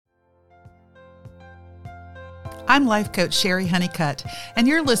I'm life coach Sherry Honeycutt, and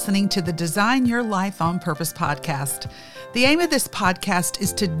you're listening to the Design Your Life on Purpose podcast. The aim of this podcast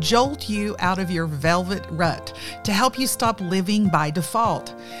is to jolt you out of your velvet rut, to help you stop living by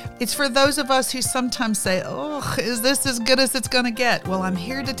default. It's for those of us who sometimes say, oh, is this as good as it's going to get? Well, I'm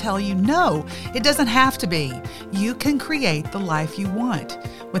here to tell you, no, it doesn't have to be. You can create the life you want.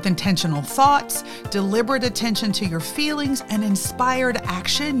 With intentional thoughts, deliberate attention to your feelings, and inspired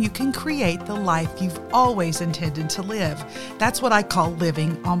action, you can create the life you've always intended to live. That's what I call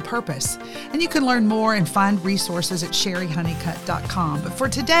living on purpose. And you can learn more and find resources at sherryhoneycutt.com. But for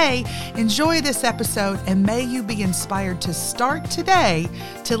today, enjoy this episode and may you be inspired to start today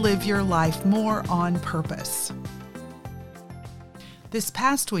to live your life more on purpose. This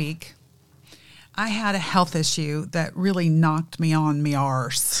past week, I had a health issue that really knocked me on me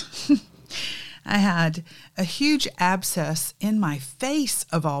arse. I had a huge abscess in my face,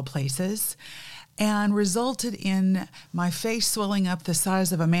 of all places, and resulted in my face swelling up the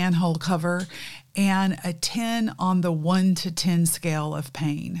size of a manhole cover and a 10 on the 1 to 10 scale of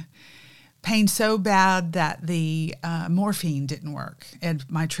pain. Pain so bad that the morphine didn't work at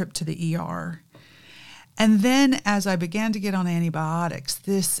my trip to the ER. And then as I began to get on antibiotics,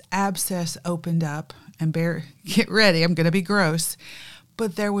 this abscess opened up, and get ready, I'm going to be gross,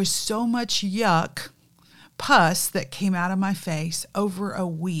 but there was so much yuck, pus that came out of my face over a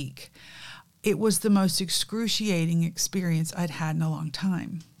week. It was the most excruciating experience I'd had in a long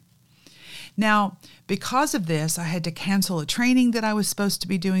time. Now, because of this, I had to cancel a training that I was supposed to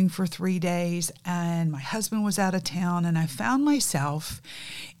be doing for 3 days, and my husband was out of town, and I found myself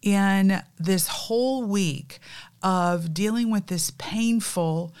in this whole week of dealing with this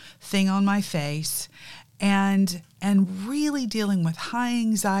painful thing on my face and really dealing with high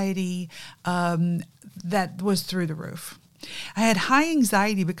anxiety that was through the roof. I had high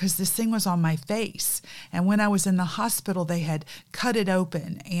anxiety because this thing was on my face. And when I was in the hospital, they had cut it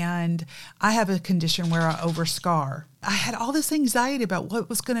open. And I have a condition where I overscar. I had all this anxiety about what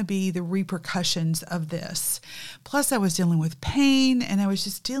was going to be the repercussions of this. Plus, I was dealing with pain, and I was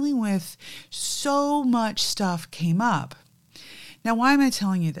just dealing with so much stuff came up. Now, why am I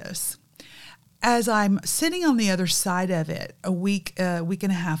telling you this? As I'm sitting on the other side of it a week and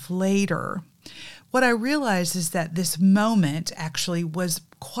a half later, what I realized is that this moment actually was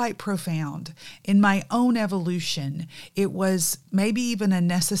quite profound. In my own evolution, it was maybe even a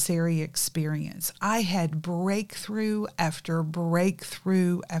necessary experience. I had breakthrough after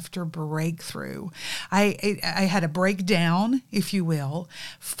breakthrough after breakthrough. I had a breakdown, if you will,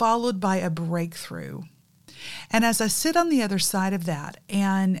 followed by a breakthrough. And as I sit on the other side of that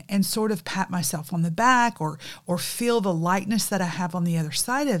and sort of pat myself on the back or feel the lightness that I have on the other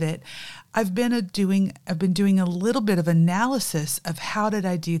side of it, I've been doing a little bit of analysis of how did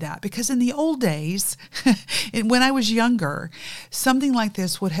I do that? Because in the old days, when I was younger, something like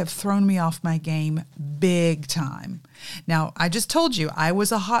this would have thrown me off my game big time. Now, I just told you I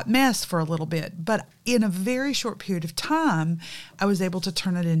was a hot mess for a little bit, but in a very short period of time, I was able to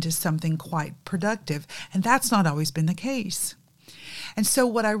turn it into something quite productive. And that's not always been the case. And so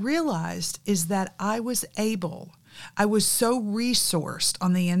what I realized is that I was so resourced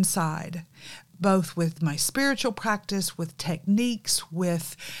on the inside, both with my spiritual practice, with techniques,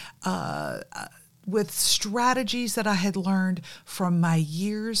 with strategies that I had learned from my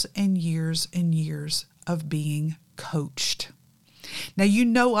years and years and years of being coached. Now, you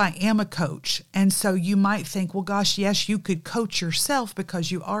know I am a coach, and so you might think, well, gosh, yes, you could coach yourself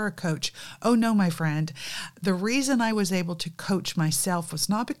because you are a coach. Oh, no, my friend. The reason I was able to coach myself was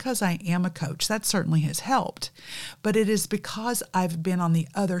not because I am a coach. That certainly has helped, but it is because I've been on the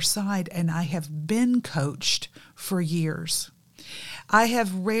other side and I have been coached for years. I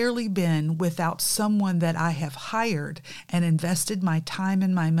have rarely been without someone that I have hired and invested my time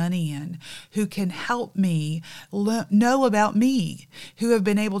and my money in who can help me know about me, who have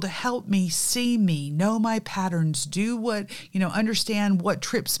been able to help me see me, know my patterns, do what, understand what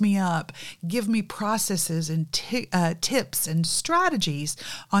trips me up, give me processes and tips and strategies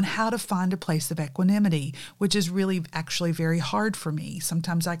on how to find a place of equanimity, which is really actually very hard for me.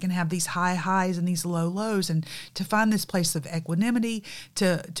 Sometimes I can have these high highs and these low lows, and to find this place of equanimity,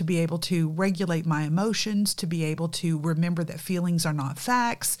 to be able to regulate my emotions, to be able to remember that feelings are not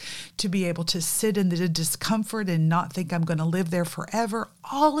facts, to be able to sit in the discomfort and not think I'm going to live there forever.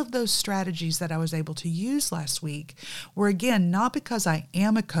 All of those strategies that I was able to use last week were, again, not because I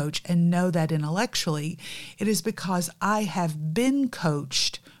am a coach and know that intellectually. It is because I have been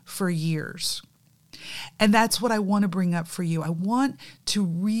coached for years. And that's what I want to bring up for you. I want to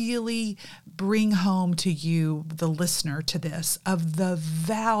really bring home to you, the listener, to this, of the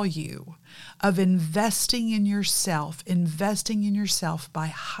value of investing in yourself by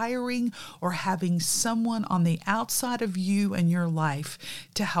hiring or having someone on the outside of you and your life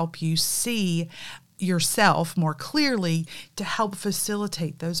to help you see yourself more clearly, to help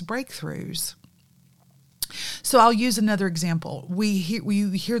facilitate those breakthroughs. So I'll use another example. We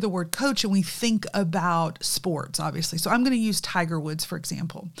hear the word coach and we think about sports, obviously. So I'm going to use Tiger Woods, for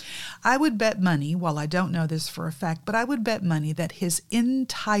example. I would bet money, while I don't know this for a fact, but I would bet money that his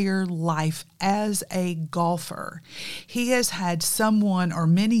entire life as a golfer, he has had someone or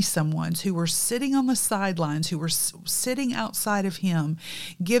many someones who were sitting on the sidelines, who were sitting outside of him,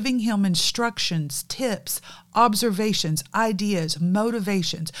 giving him instructions, tips, observations, ideas,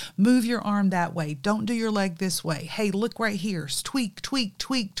 motivations. Move your arm that way. Don't do your leg this way. Hey, look right here. Tweak, tweak,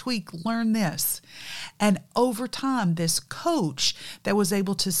 tweak, tweak. Learn this. And over time, this coach that was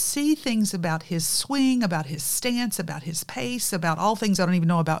able to see things about his swing, about his stance, about his pace, about all things I don't even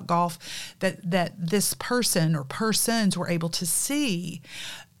know about golf, that this person or persons were able to see.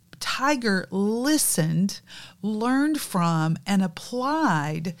 Tiger listened, learned from, and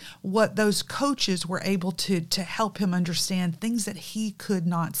applied what those coaches were able to help him understand, things that he could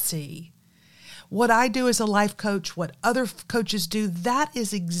not see. What I do as a life coach, what other coaches do, that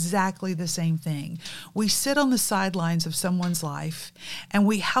is exactly the same thing. We sit on the sidelines of someone's life and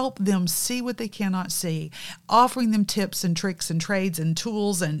we help them see what they cannot see, offering them tips and tricks and trades and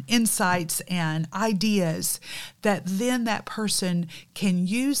tools and insights and ideas that then that person can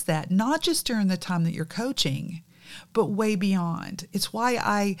use that, not just during the time that you're coaching, but way beyond. It's why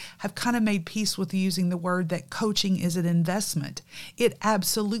I have kind of made peace with using the word that coaching is an investment. It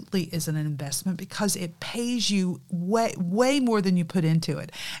absolutely is an investment because it pays you way more than you put into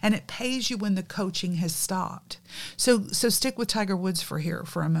it. And it pays you when the coaching has stopped. So stick with Tiger Woods for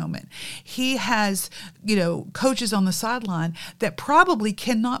a moment. He has, coaches on the sideline that probably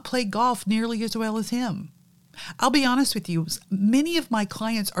cannot play golf nearly as well as him. I'll be honest with you, many of my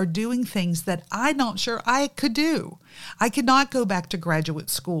clients are doing things that I'm not sure I could do. I could not go back to graduate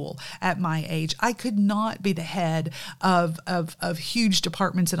school at my age. I could not be the head of huge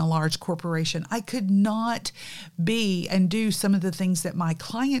departments in a large corporation. I could not be and do some of the things that my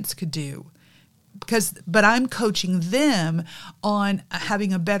clients could do. But I'm coaching them on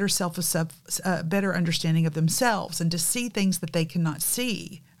having a better better understanding of themselves and to see things that they cannot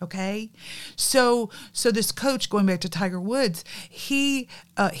see. Okay, so this coach, going back to Tiger Woods, he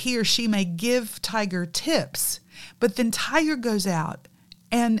or she may give Tiger tips, but then Tiger goes out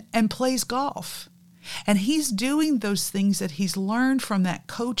and plays golf, and he's doing those things that he's learned from that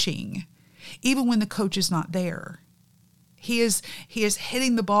coaching, even when the coach is not there. He is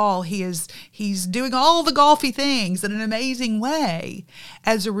hitting the ball. He's doing all the golfy things in an amazing way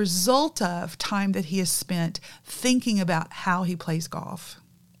as a result of time that he has spent thinking about how he plays golf.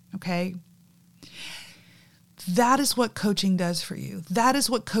 Okay? That is what coaching does for you. That is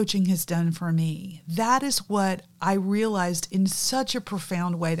what coaching has done for me. That is what I realized in such a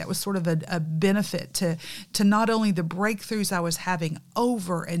profound way. That was sort of a benefit to not only the breakthroughs I was having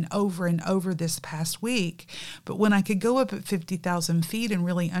over and over and over this past week, but when I could go up at 50,000 feet and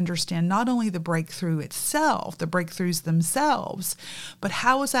really understand not only the breakthrough itself, the breakthroughs themselves, but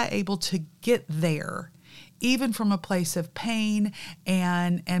how was I able to get there, even from a place of pain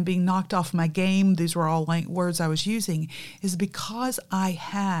and being knocked off my game. These were all words I was using, is because I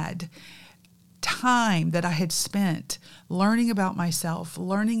had time that I had spent learning about myself,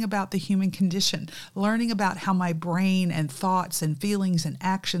 learning about the human condition, learning about how my brain and thoughts and feelings and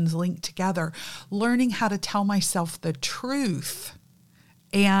actions link together, learning how to tell myself the truth,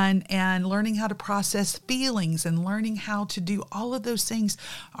 and learning how to process feelings and learning how to do all of those things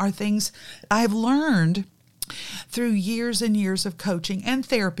are things I've learned through years and years of coaching and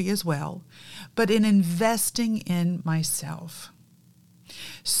therapy as well, but in investing in myself.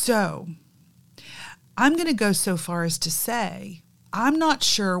 So I'm going to go so far as to say, I'm not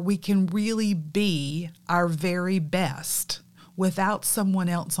sure we can really be our very best without someone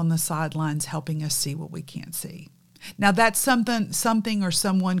else on the sidelines helping us see what we can't see. Now that's something or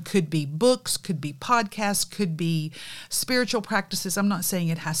someone, could be books, could be podcasts, could be spiritual practices. I'm not saying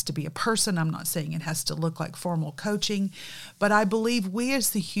it has to be a person. I'm not saying it has to look like formal coaching, but I believe we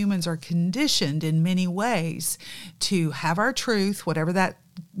as the humans are conditioned in many ways to have our truth, whatever that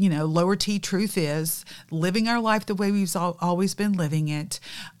lower T truth is, living our life the way we've always been living it.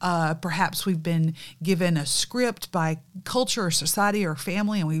 Perhaps we've been given a script by culture or society or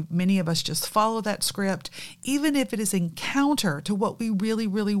family, and many of us just follow that script, even if it is in counter to what we really,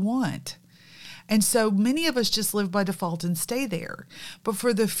 really want. And so many of us just live by default and stay there. But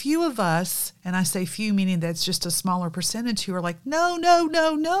for the few of us, and I say few meaning that's just a smaller percentage, who are like, no,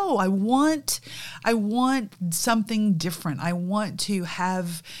 I want something different. I want to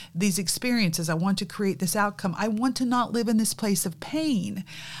have these experiences. I want to create this outcome. I want to not live in this place of pain.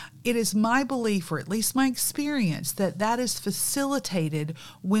 It is my belief, or at least my experience, that that is facilitated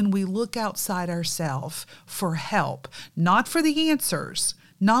when we look outside ourselves for help, not for the answers,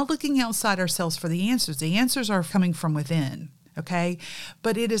 not looking outside ourselves for the answers. The answers are coming from within, okay?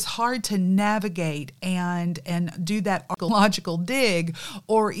 But it is hard to navigate and do that archaeological dig,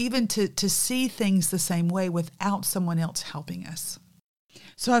 or even to see things the same way without someone else helping us.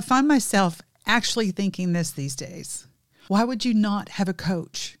 So I find myself actually thinking this these days. Why would you not have a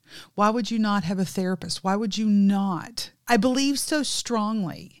coach? Why would you not have a therapist? Why would you not? I believe so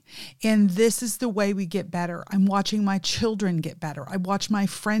strongly in this is the way we get better. I'm watching my children get better. I watch my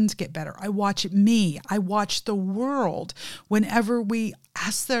friends get better. I watch me. I watch the world whenever we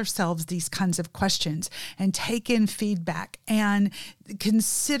ask ourselves these kinds of questions and take in feedback and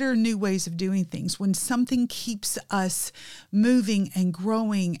consider new ways of doing things. When something keeps us moving and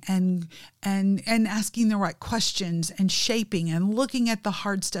growing and asking the right questions and shaping and looking at the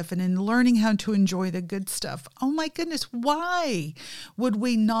hard stuff and then learning how to enjoy the good stuff. Oh my goodness, why would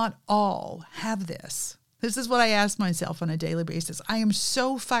we not all have this? This is what I ask myself on a daily basis. I am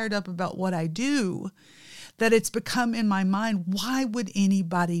so fired up about what I do that it's become in my mind, why would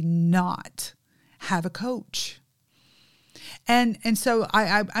anybody not have a coach? And so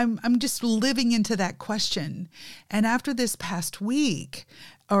I'm just living into that question. And after this past week,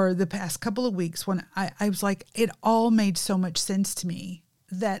 or the past couple of weeks, when I was like, it all made so much sense to me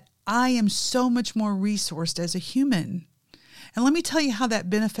that I am so much more resourced as a human. And let me tell you how that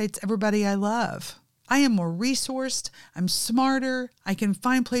benefits everybody I love. I am more resourced. I'm smarter. I can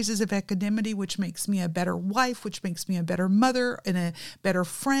find places of equanimity, which makes me a better wife, which makes me a better mother and a better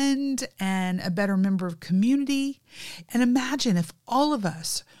friend and a better member of community. And imagine if all of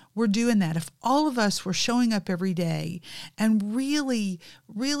us were doing that, if all of us were showing up every day and really,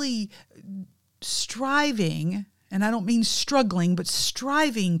 really striving, and I don't mean struggling, but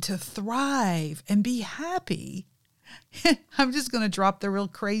striving to thrive and be happy. I'm just going to drop the real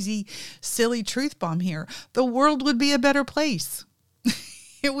crazy, silly truth bomb here. The world would be a better place.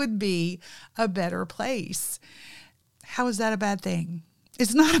 It would be a better place. How is that a bad thing?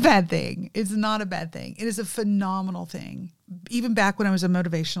 It's not a bad thing. It's not a bad thing. It is a phenomenal thing. Even back when I was a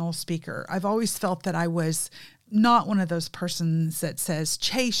motivational speaker, I've always felt that I was not one of those persons that says,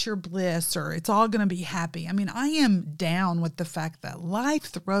 chase your bliss or it's all going to be happy. I mean, I am down with the fact that life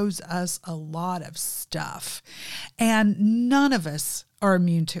throws us a lot of stuff and none of us are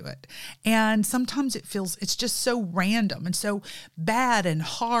immune to it. And sometimes it's just so random and so bad and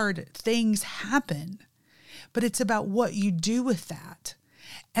hard things happen, but it's about what you do with that.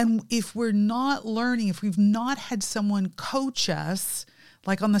 And if we're not learning, if we've not had someone coach us,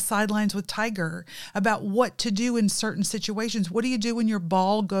 like on the sidelines with Tiger, about what to do in certain situations. What do you do when your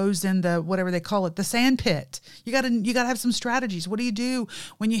ball goes in the, whatever they call it, the sand pit? You gotta have some strategies. What do you do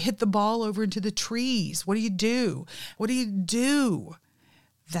when you hit the ball over into the trees? What do you do? What do you do?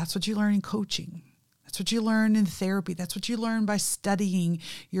 That's what you learn in coaching. That's what you learn in therapy. That's what you learn by studying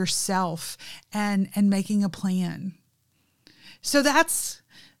yourself and making a plan. So that's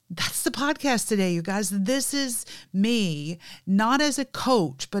the podcast today, you guys. This is me, not as a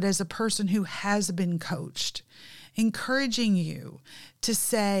coach, but as a person who has been coached, encouraging you to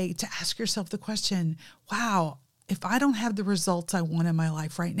ask yourself the question, wow, if I don't have the results I want in my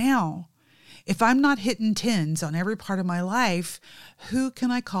life right now, if I'm not hitting 10s on every part of my life, who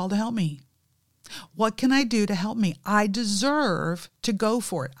can I call to help me? What can I do to help me? I deserve to go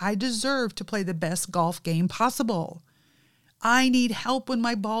for it. I deserve to play the best golf game possible. I need help when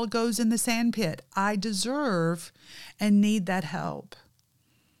my ball goes in the sand pit. I deserve and need that help.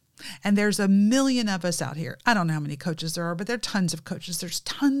 And there's a million of us out here. I don't know how many coaches there are, but there are tons of coaches. There's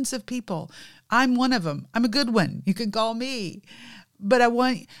tons of people. I'm one of them. I'm a good one. You can call me. But I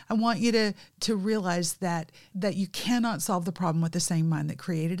want you to realize that you cannot solve the problem with the same mind that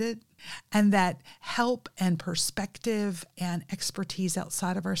created it, and that help and perspective and expertise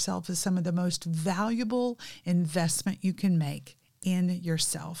outside of ourselves is some of the most valuable investment you can make in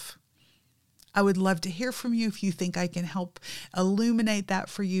yourself. I would love to hear from you if you think I can help illuminate that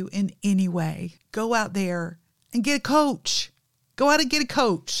for you in any way. Go out there and get a coach. Go out and get a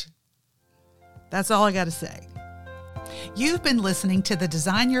coach. That's all I got to say. You've been listening to the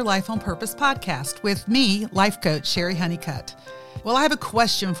Design Your Life on Purpose podcast with me, life coach Sherry Honeycutt. Well, I have a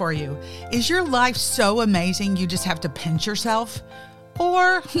question for you. Is your life so amazing you just have to pinch yourself?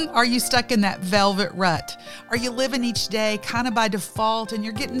 Or are you stuck in that velvet rut? Are you living each day kind of by default and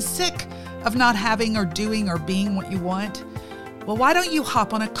you're getting sick of not having or doing or being what you want? Well, why don't you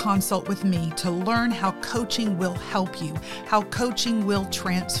hop on a consult with me to learn how coaching will help you, how coaching will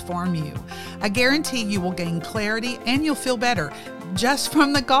transform you. I guarantee you will gain clarity and you'll feel better just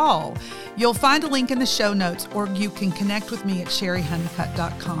from the call. You'll find a link in the show notes, or you can connect with me at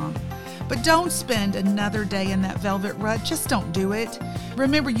sherryhoneycutt.com. But don't spend another day in that velvet rut. Just don't do it.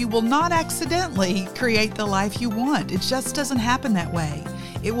 Remember, you will not accidentally create the life you want. It just doesn't happen that way.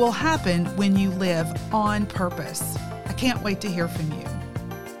 It will happen when you live on purpose. I can't wait to hear from you.